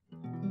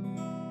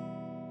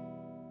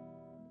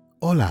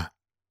Hola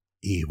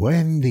y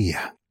buen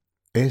día.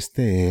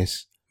 Este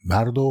es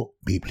Bardo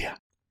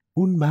Biblia.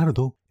 Un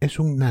bardo es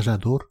un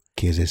narrador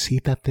que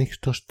recita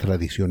textos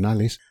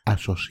tradicionales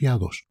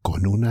asociados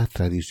con una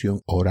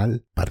tradición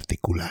oral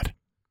particular.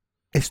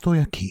 Estoy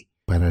aquí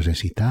para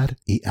recitar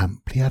y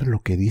ampliar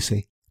lo que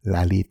dice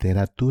la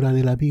literatura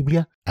de la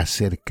Biblia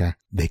acerca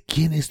de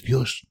quién es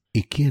Dios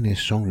y quiénes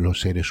son los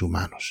seres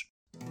humanos.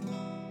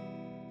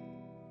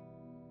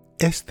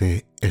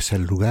 Este es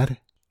el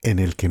lugar en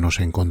el que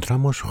nos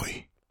encontramos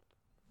hoy.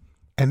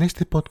 En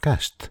este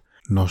podcast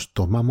nos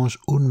tomamos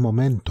un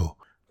momento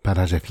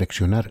para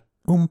reflexionar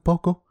un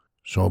poco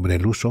sobre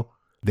el uso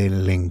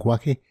del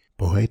lenguaje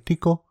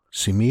poético,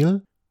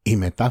 símil y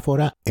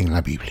metáfora en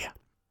la Biblia.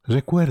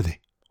 Recuerde,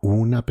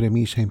 una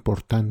premisa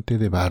importante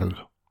de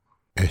Bardo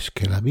es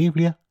que la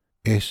Biblia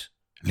es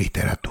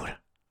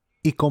literatura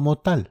y como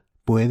tal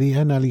puede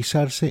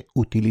analizarse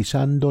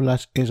utilizando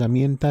las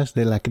herramientas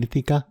de la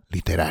crítica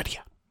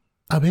literaria.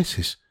 A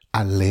veces,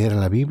 al leer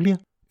la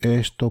Biblia,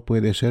 esto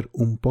puede ser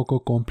un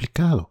poco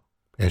complicado.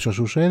 Eso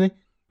sucede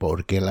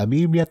porque la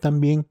Biblia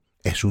también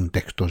es un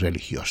texto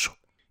religioso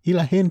y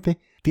la gente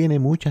tiene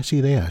muchas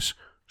ideas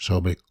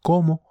sobre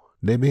cómo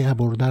debe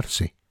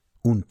abordarse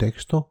un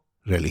texto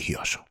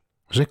religioso.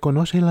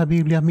 ¿Reconoce la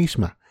Biblia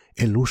misma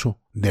el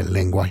uso del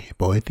lenguaje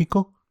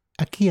poético?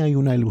 Aquí hay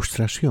una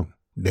ilustración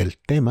del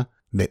tema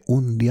de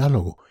un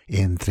diálogo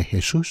entre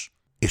Jesús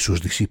y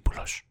sus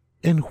discípulos.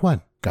 En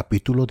Juan,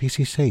 capítulo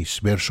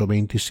 16, verso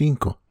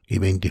 25 y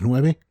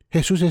 29,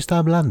 Jesús está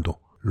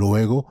hablando.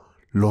 Luego,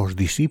 los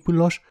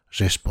discípulos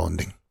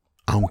responden: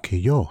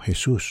 aunque yo,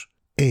 Jesús,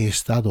 he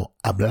estado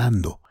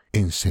hablando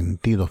en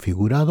sentido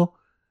figurado,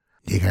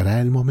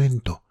 llegará el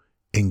momento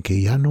en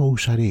que ya no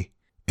usaré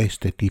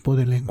este tipo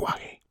de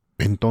lenguaje.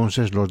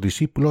 Entonces los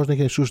discípulos de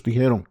Jesús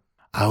dijeron: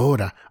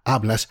 ahora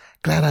hablas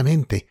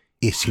claramente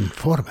y sin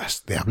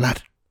formas de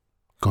hablar.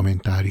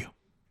 Comentario.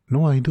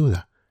 No hay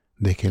duda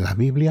de que la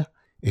Biblia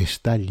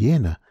está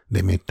llena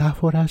de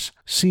metáforas,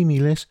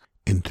 símiles,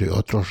 entre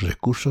otros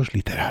recursos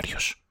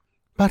literarios.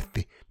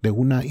 Parte de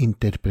una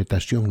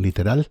interpretación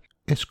literal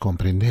es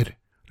comprender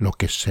lo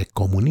que se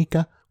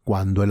comunica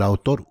cuando el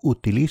autor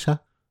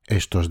utiliza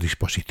estos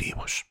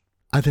dispositivos.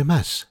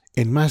 Además,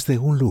 en más de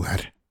un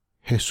lugar,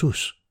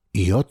 Jesús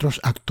y otros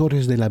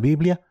actores de la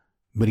Biblia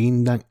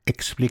brindan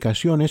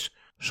explicaciones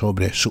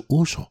sobre su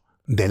uso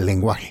del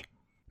lenguaje.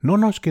 No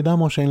nos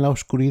quedamos en la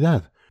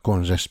oscuridad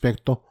con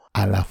respecto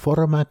a la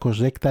forma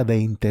correcta de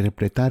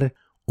interpretar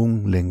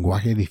un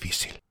lenguaje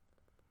difícil.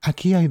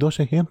 Aquí hay dos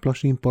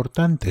ejemplos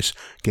importantes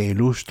que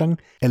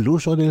ilustran el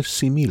uso del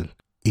símil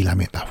y la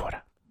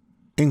metáfora.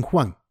 En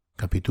Juan,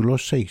 capítulo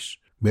 6,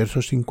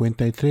 versos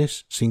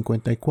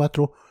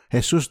 53-54,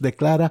 Jesús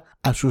declara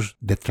a sus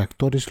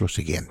detractores lo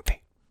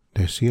siguiente: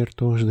 de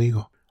cierto os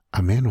digo,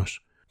 a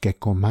menos que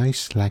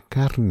comáis la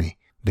carne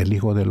del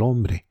Hijo del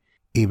Hombre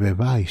y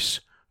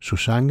bebáis su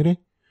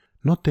sangre,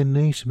 no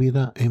tenéis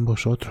vida en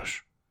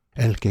vosotros.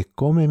 El que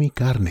come mi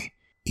carne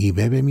y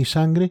bebe mi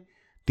sangre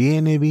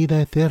tiene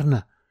vida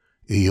eterna,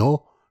 y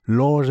yo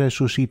lo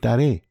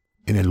resucitaré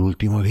en el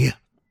último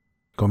día.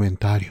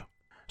 Comentario.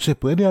 Se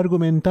puede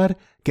argumentar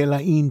que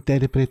la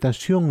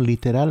interpretación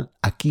literal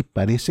aquí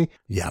parece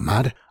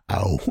llamar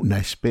a una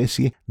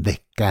especie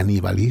de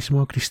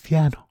canibalismo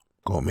cristiano.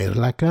 Comer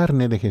la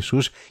carne de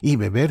Jesús y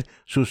beber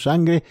su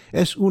sangre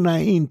es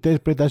una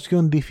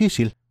interpretación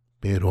difícil,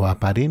 pero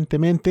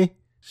aparentemente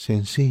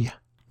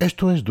sencilla.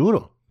 Esto es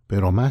duro,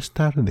 pero más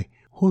tarde,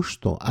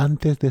 justo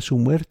antes de su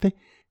muerte,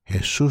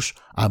 Jesús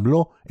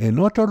habló en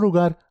otro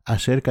lugar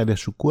acerca de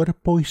su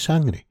cuerpo y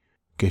sangre,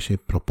 que se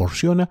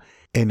proporciona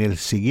en el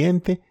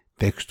siguiente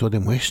texto de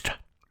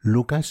muestra.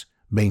 Lucas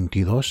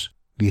 22,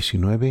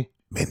 19,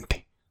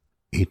 20.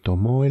 Y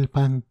tomó el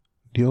pan,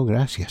 dio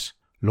gracias,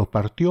 lo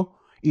partió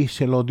y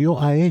se lo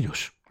dio a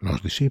ellos,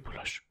 los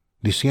discípulos,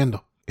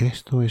 diciendo: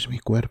 esto es mi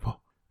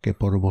cuerpo, que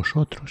por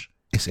vosotros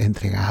es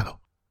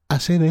entregado.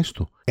 Haced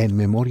esto en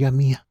memoria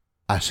mía.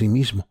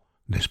 Asimismo,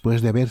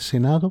 después de haber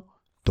cenado,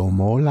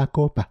 tomó la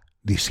copa,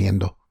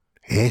 diciendo: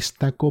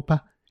 esta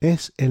copa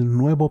es el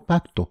nuevo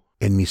pacto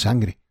en mi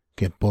sangre,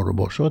 que por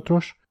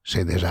vosotros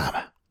se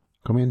derrama.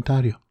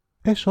 Comentario.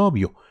 Es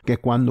obvio que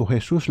cuando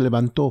Jesús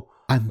levantó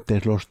ante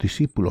los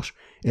discípulos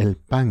el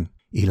pan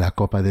y la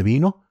copa de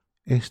vino,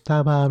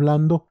 estaba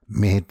hablando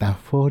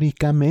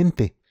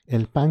metafóricamente.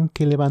 El pan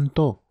que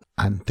levantó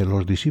ante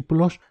los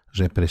discípulos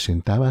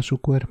representaba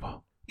su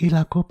cuerpo y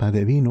la copa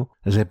de vino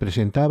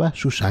representaba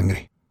su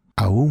sangre,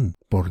 aún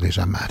por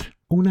derramar.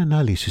 Un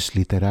análisis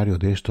literario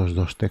de estos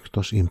dos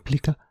textos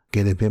implica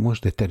que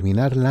debemos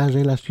determinar la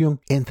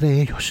relación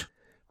entre ellos.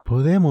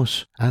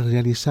 Podemos, al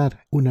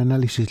realizar un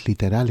análisis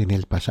literal en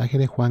el pasaje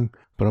de Juan,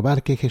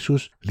 probar que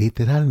Jesús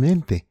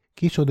literalmente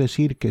quiso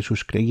decir que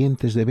sus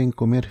creyentes deben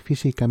comer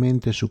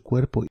físicamente su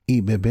cuerpo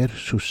y beber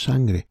su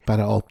sangre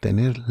para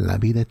obtener la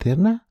vida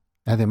eterna.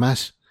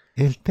 Además,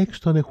 el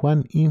texto de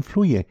Juan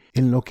influye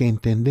en lo que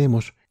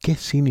entendemos qué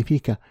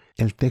significa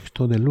el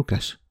texto de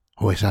Lucas.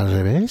 ¿O es al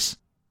revés?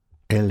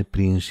 El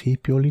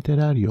principio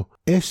literario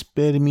es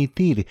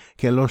permitir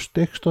que los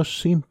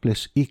textos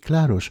simples y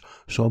claros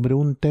sobre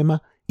un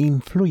tema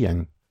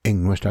influyan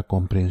en nuestra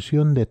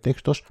comprensión de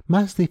textos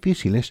más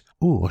difíciles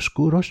u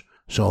oscuros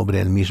sobre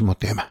el mismo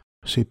tema.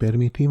 Si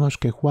permitimos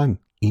que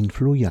Juan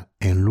influya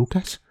en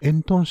Lucas,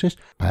 entonces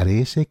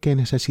parece que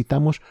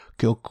necesitamos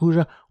que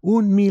ocurra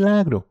un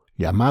milagro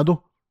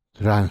llamado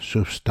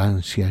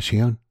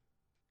transubstanciación.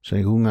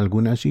 Según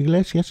algunas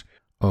iglesias,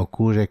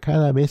 ocurre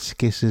cada vez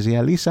que se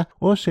realiza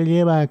o se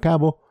lleva a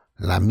cabo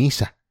la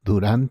misa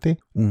durante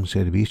un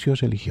servicio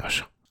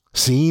religioso.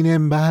 Sin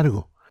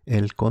embargo,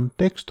 el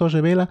contexto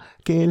revela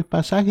que el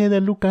pasaje de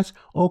Lucas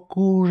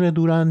ocurre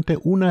durante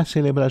una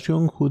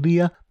celebración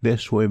judía de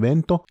su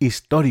evento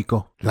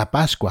histórico, la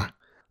Pascua.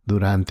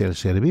 Durante el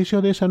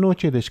servicio de esa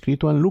noche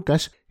descrito en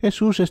Lucas,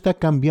 Jesús está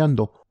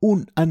cambiando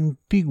un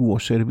antiguo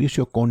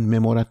servicio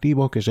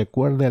conmemorativo que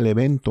recuerda el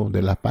evento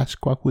de la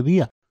Pascua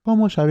judía.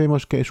 ¿Cómo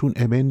sabemos que es un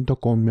evento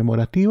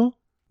conmemorativo?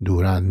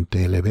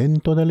 Durante el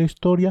evento de la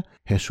historia,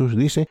 Jesús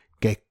dice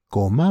que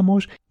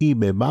comamos y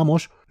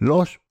bebamos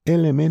los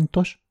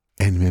elementos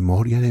en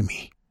memoria de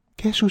mí.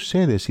 ¿Qué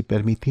sucede si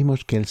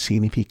permitimos que el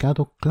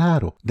significado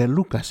claro de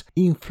Lucas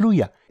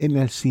influya en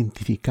el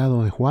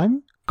significado de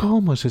Juan?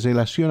 ¿Cómo se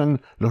relacionan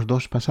los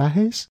dos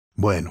pasajes?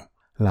 Bueno,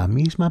 la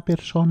misma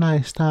persona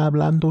está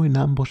hablando en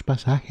ambos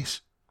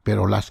pasajes,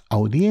 pero las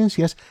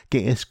audiencias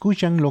que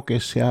escuchan lo que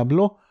se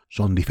habló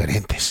son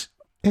diferentes.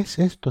 ¿Es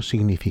esto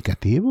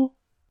significativo?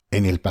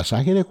 En el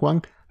pasaje de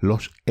Juan,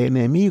 los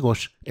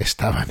enemigos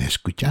estaban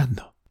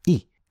escuchando.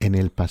 Y en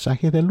el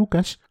pasaje de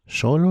Lucas,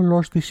 solo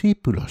los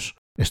discípulos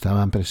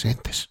estaban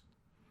presentes.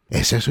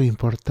 ¿Es eso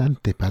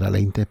importante para la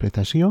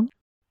interpretación?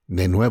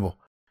 De nuevo,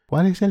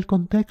 ¿cuál es el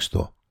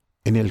contexto?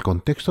 En el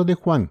contexto de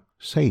Juan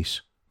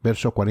 6,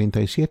 verso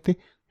 47,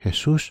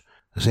 Jesús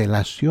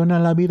relaciona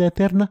la vida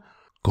eterna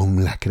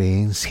con la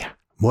creencia.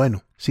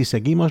 Bueno, si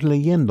seguimos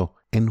leyendo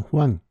en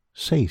Juan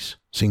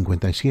 6,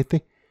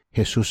 57,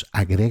 Jesús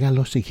agrega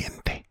lo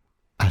siguiente: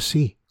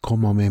 así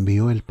como me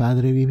envió el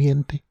Padre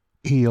viviente,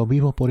 y yo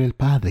vivo por el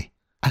Padre,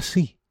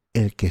 así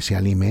el que se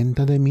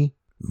alimenta de mí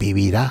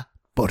vivirá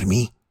por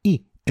mí.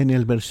 Y en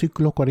el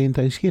versículo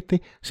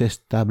 47 se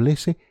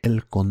establece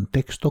el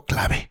contexto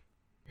clave.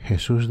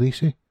 Jesús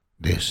dice: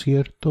 de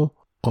cierto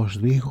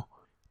os digo,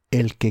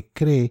 el que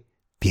cree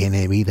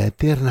tiene vida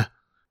eterna.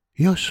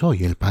 Yo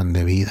soy el pan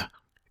de vida.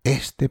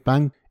 Este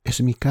pan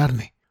es mi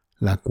carne,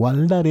 la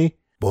cual daré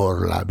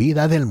por la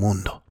vida del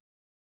mundo.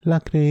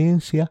 La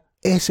creencia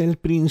es el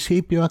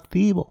principio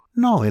activo,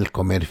 no el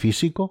comer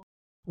físico.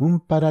 Un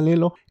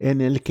paralelo en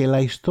el que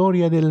la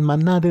historia del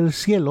maná del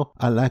cielo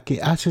a la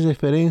que hace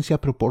referencia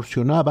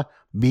proporcionaba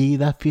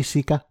vida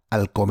física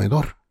al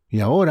comedor. Y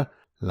ahora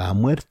la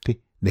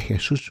muerte de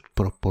Jesús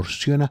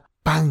proporciona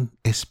pan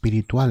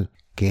espiritual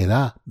que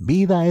da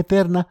vida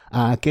eterna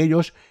a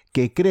aquellos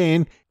que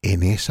creen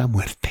en esa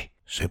muerte,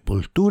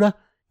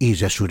 sepultura y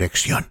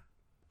resurrección.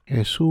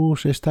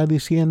 Jesús está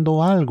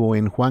diciendo algo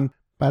en Juan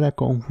para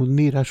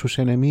confundir a sus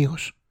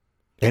enemigos.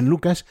 En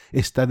Lucas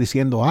está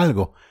diciendo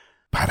algo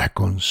para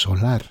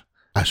consolar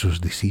a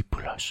sus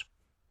discípulos.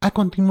 A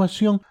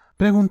continuación,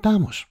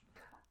 preguntamos: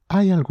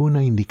 ¿hay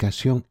alguna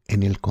indicación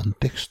en el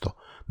contexto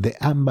de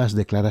ambas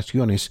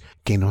declaraciones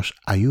que nos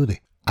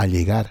ayude a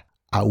llegar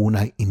a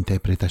una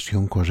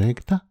interpretación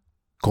correcta?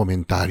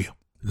 Comentario: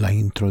 la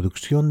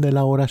introducción de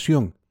la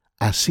oración,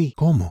 así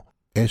como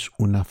es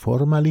una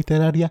forma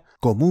literaria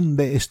común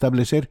de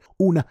establecer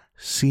una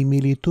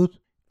similitud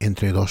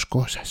entre dos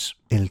cosas.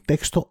 El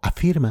texto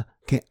afirma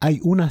que hay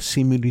una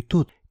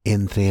similitud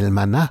entre el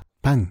maná,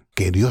 pan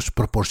que Dios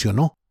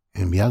proporcionó,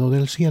 enviado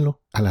del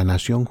cielo, a la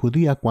nación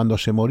judía cuando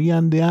se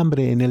morían de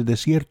hambre en el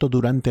desierto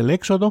durante el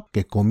éxodo,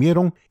 que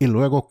comieron y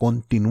luego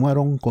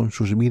continuaron con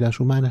sus vidas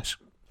humanas.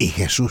 Y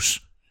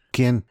Jesús,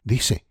 quien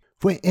dice,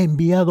 fue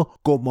enviado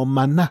como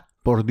maná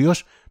por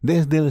Dios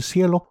desde el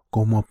cielo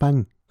como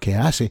pan que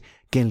hace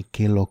que el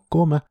que lo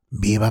coma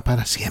viva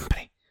para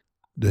siempre.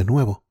 De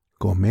nuevo,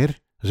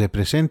 comer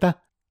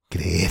representa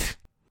creer.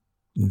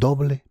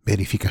 Doble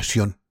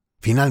verificación.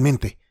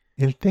 Finalmente,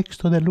 el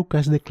texto de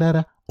Lucas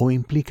declara o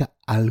implica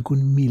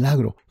algún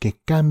milagro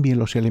que cambie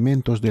los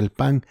elementos del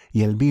pan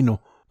y el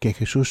vino que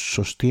Jesús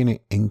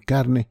sostiene en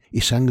carne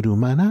y sangre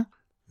humana.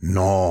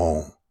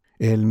 No.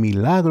 El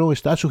milagro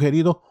está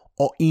sugerido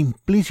o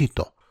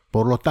implícito.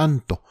 Por lo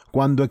tanto,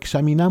 cuando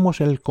examinamos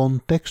el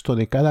contexto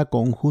de cada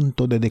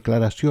conjunto de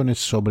declaraciones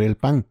sobre el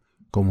pan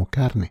como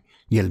carne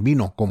y el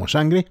vino como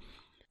sangre,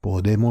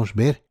 podemos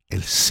ver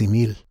el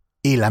símil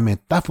y la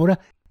metáfora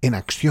en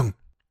acción.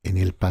 En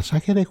el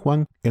pasaje de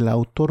Juan, el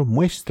autor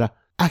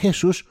muestra a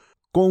Jesús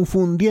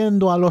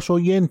confundiendo a los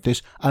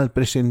oyentes al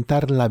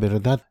presentar la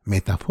verdad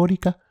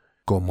metafórica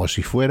como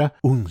si fuera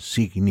un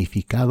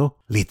significado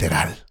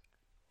literal.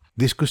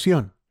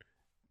 Discusión.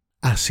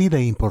 Así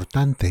de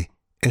importante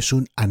es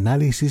un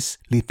análisis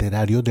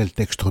literario del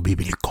texto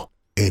bíblico.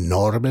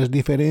 Enormes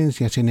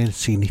diferencias en el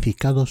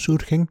significado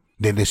surgen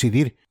de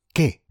decidir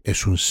qué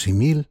es un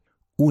símil,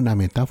 una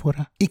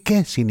metáfora y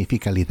qué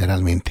significa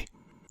literalmente.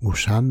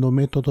 usando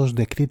métodos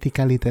de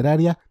crítica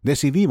literaria,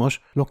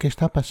 decidimos lo que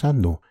está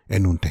pasando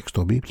en un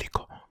texto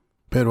bíblico.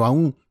 Pero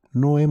aún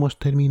no hemos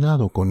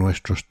terminado con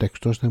nuestros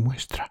textos de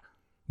muestra,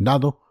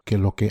 dado que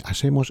lo que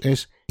hacemos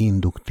es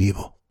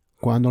inductivo.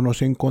 Cuando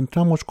nos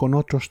encontramos con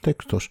otros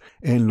textos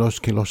en los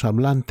que los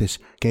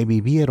hablantes que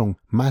vivieron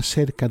más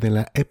cerca de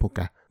la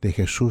época de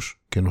Jesús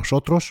que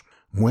nosotros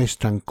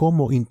muestran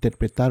cómo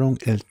interpretaron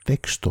el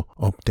texto,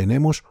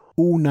 obtenemos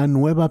una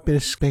nueva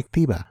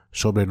perspectiva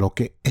sobre lo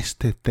que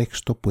este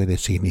texto puede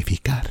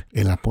significar.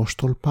 El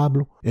apóstol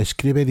Pablo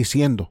escribe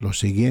diciendo lo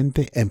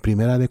siguiente en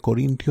 1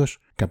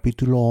 Corintios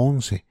capítulo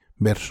 11,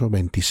 verso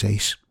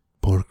 26.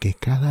 Porque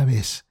cada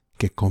vez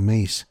que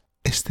coméis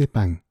este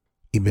pan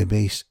y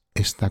bebéis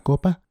esta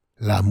copa,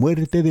 la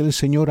muerte del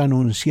Señor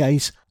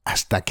anunciáis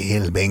hasta que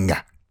Él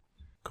venga.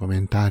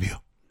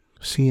 Comentario.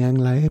 Si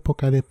en la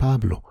época de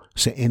Pablo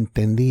se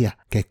entendía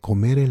que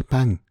comer el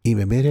pan y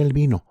beber el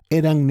vino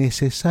eran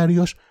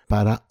necesarios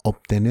para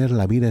obtener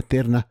la vida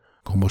eterna,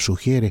 como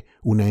sugiere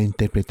una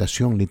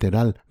interpretación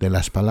literal de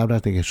las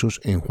palabras de Jesús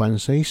en Juan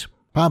 6,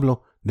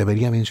 Pablo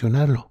debería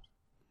mencionarlo.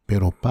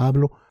 Pero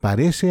Pablo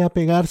parece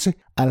apegarse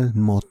al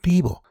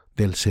motivo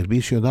del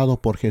servicio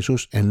dado por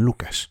Jesús en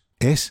Lucas.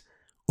 Es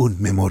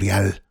un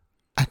memorial.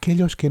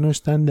 Aquellos que no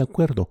están de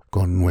acuerdo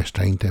con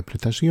nuestra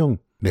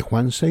interpretación de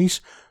Juan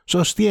 6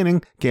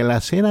 sostienen que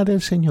la cena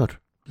del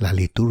Señor, la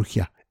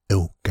liturgia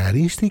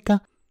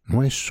eucarística,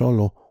 no es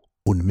solo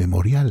un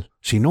memorial,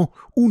 sino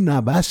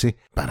una base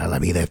para la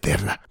vida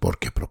eterna,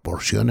 porque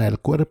proporciona el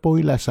cuerpo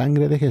y la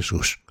sangre de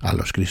Jesús a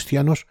los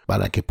cristianos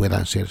para que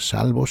puedan ser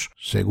salvos,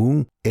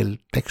 según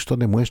el texto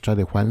demuestra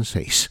de Juan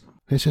 6.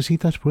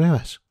 ¿Necesitas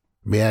pruebas?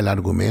 Vea el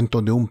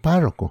argumento de un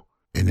párroco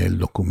en el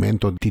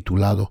documento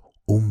titulado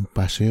Un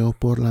paseo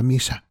por la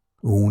misa,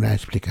 una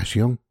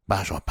explicación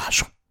paso a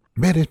paso.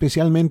 Ver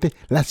especialmente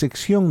la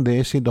sección de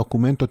ese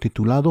documento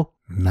titulado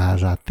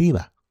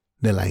Narrativa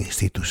de la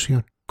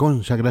institución.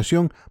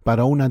 Consagración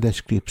para una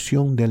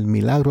descripción del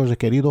milagro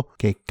requerido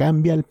que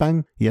cambia el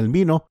pan y el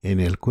vino en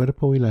el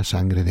cuerpo y la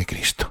sangre de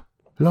Cristo.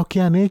 Lo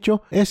que han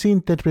hecho es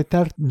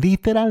interpretar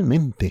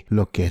literalmente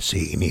lo que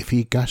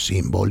significa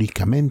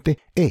simbólicamente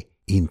e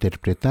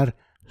interpretar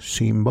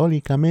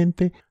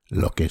simbólicamente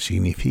lo que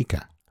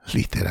significa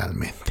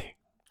literalmente.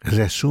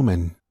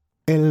 Resumen.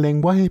 El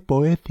lenguaje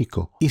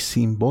poético y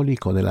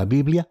simbólico de la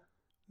Biblia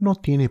no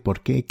tiene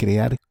por qué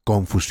crear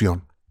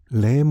confusión.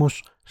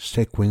 Leemos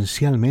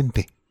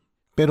secuencialmente,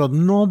 pero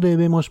no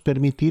debemos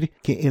permitir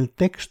que el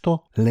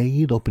texto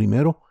leído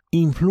primero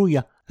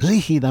influya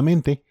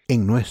rígidamente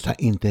en nuestra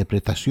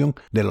interpretación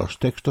de los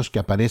textos que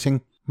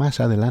aparecen más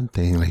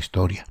adelante en la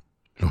historia.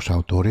 Los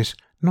autores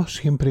no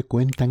siempre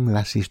cuentan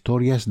las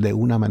historias de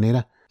una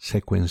manera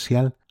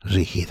secuencial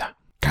rígida.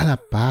 Cada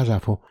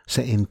párrafo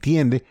se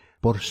entiende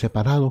por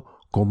separado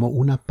como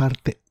una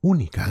parte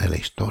única de la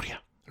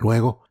historia.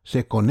 Luego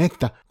se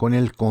conecta con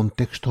el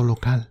contexto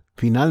local.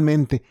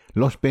 Finalmente,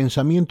 los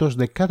pensamientos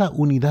de cada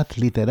unidad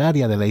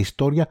literaria de la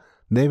historia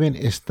deben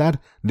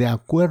estar de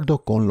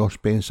acuerdo con los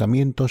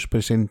pensamientos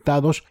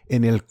presentados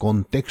en el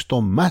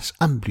contexto más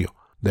amplio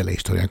de la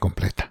historia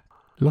completa.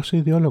 Los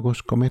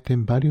ideólogos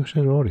cometen varios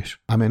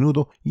errores, a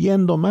menudo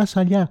yendo más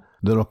allá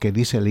de lo que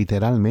dice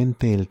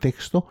literalmente el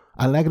texto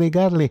al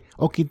agregarle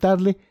o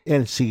quitarle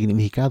el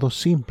significado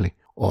simple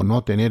o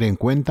no tener en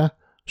cuenta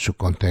su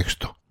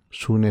contexto.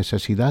 Su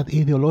necesidad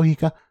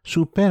ideológica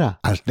supera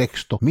al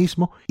texto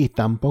mismo y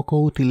tampoco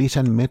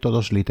utilizan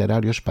métodos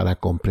literarios para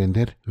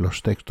comprender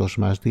los textos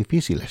más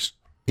difíciles.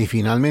 Y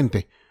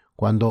finalmente,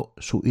 cuando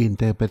su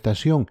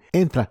interpretación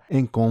entra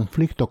en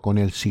conflicto con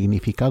el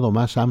significado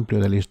más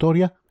amplio de la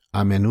historia,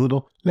 a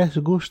menudo les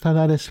gusta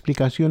dar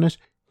explicaciones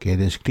que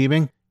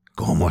describen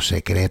como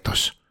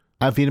secretos,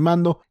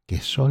 afirmando que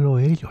solo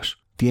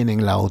ellos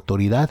tienen la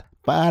autoridad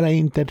para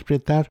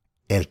interpretar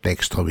el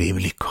texto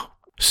bíblico.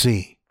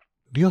 Sí,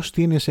 Dios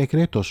tiene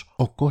secretos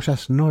o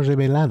cosas no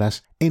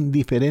reveladas en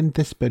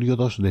diferentes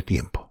periodos de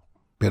tiempo,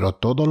 pero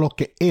todo lo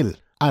que Él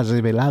ha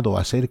revelado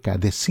acerca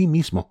de sí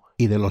mismo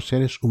y de los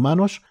seres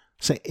humanos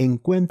se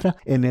encuentra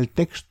en el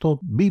texto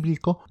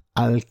bíblico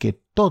al que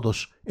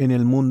todos en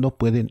el mundo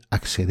pueden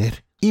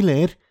acceder y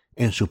leer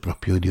en su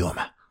propio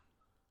idioma.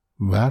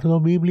 Bardo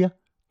Biblia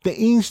te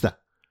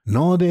insta,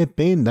 no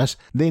dependas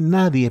de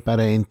nadie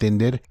para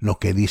entender lo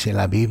que dice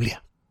la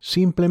Biblia.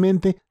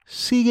 Simplemente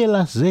sigue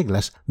las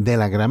reglas de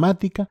la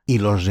gramática y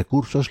los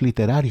recursos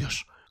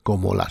literarios,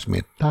 como las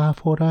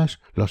metáforas,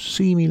 los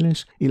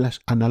símiles y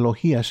las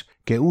analogías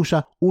que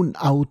usa un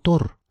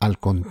autor al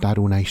contar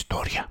una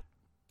historia.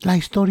 La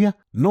historia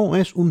no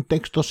es un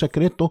texto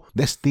secreto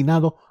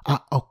destinado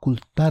a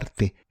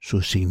ocultarte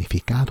su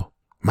significado.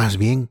 Más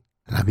bien,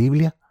 la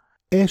Biblia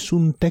es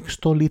un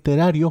texto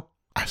literario,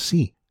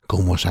 así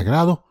como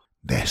sagrado,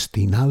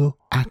 destinado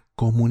a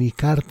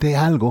comunicarte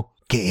algo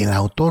que el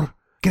autor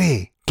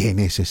cree que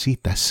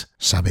necesitas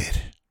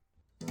saber.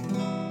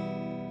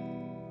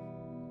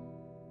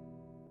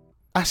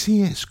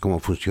 Así es como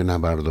funciona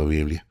Bardo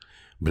Biblia.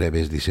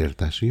 Breves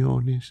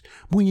disertaciones,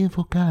 muy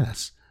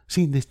enfocadas,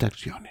 sin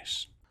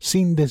distracciones,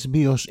 sin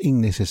desvíos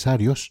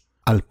innecesarios,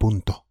 al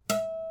punto.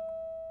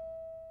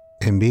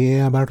 Envíe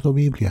a Bardo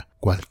Biblia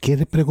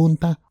cualquier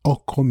pregunta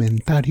o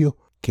comentario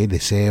que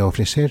desee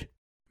ofrecer.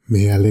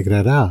 Me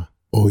alegrará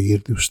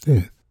oír de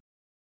usted.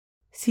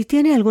 Si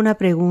tiene alguna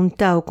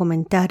pregunta o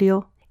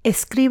comentario,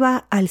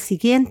 escriba al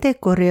siguiente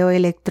correo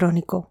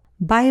electrónico: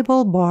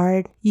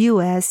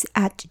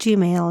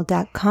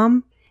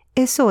 biblebardus@gmail.com.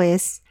 Eso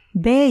es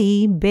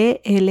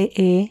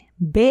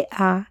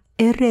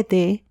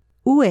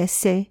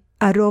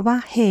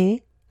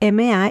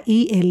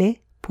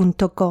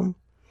biblebardus@gmail.com.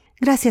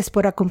 Gracias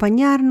por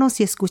acompañarnos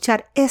y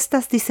escuchar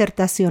estas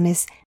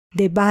disertaciones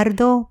de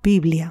Bardo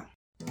Biblia.